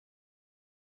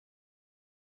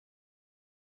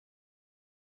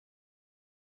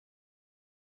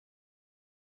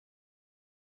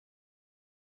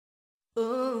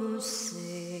Oh,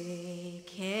 say,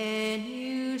 can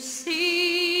you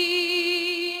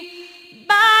see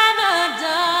by the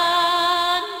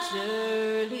dawn's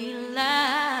early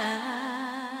light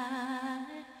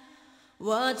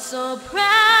what so proudly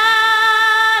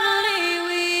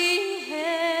we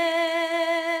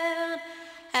hailed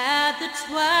at the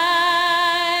twilight's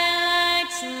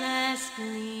last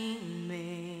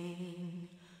gleaming,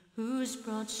 whose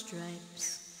broad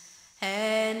stripes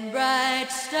and bright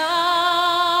stars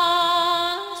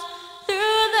through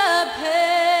the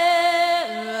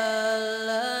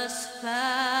perilous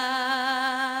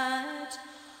fight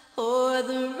o'er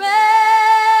the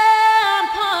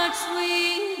ramparts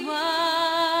we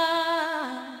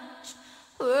watched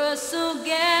were so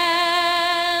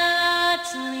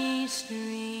gallantly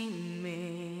streaming.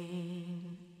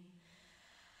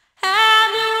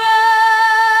 And the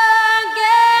rugged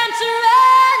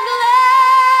red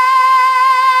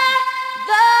glare,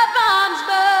 the bombs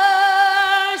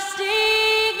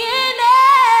bursting in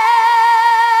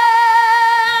air,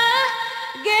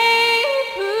 gave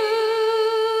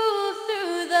proof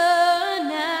through the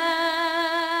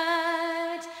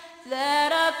night that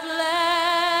our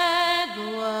flag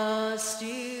was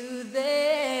still there.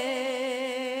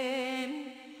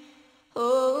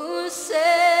 Oh,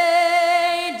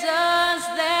 say, does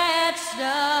that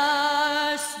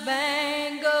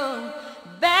star-spangled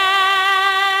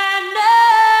banner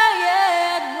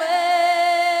yet wave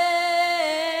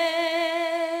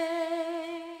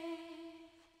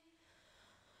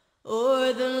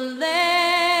o'er the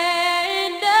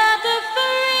land of the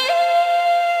free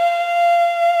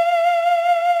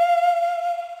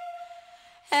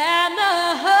and the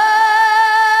home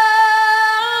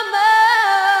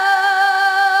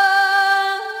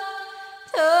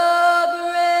of the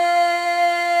brave?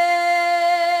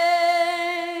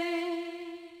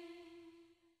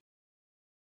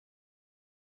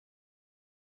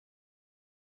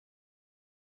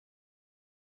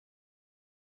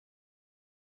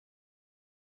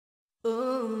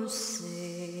 Oh,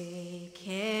 say,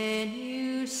 can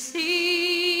you see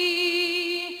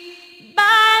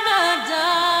by the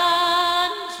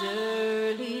dawn's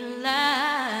early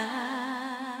light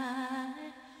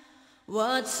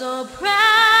what so proudly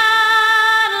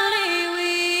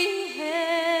we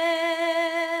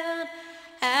hailed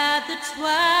at the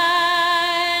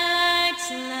twilight's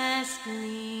last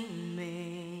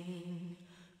gleaming,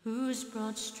 whose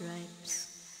broad stripes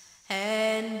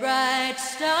and bright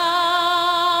stars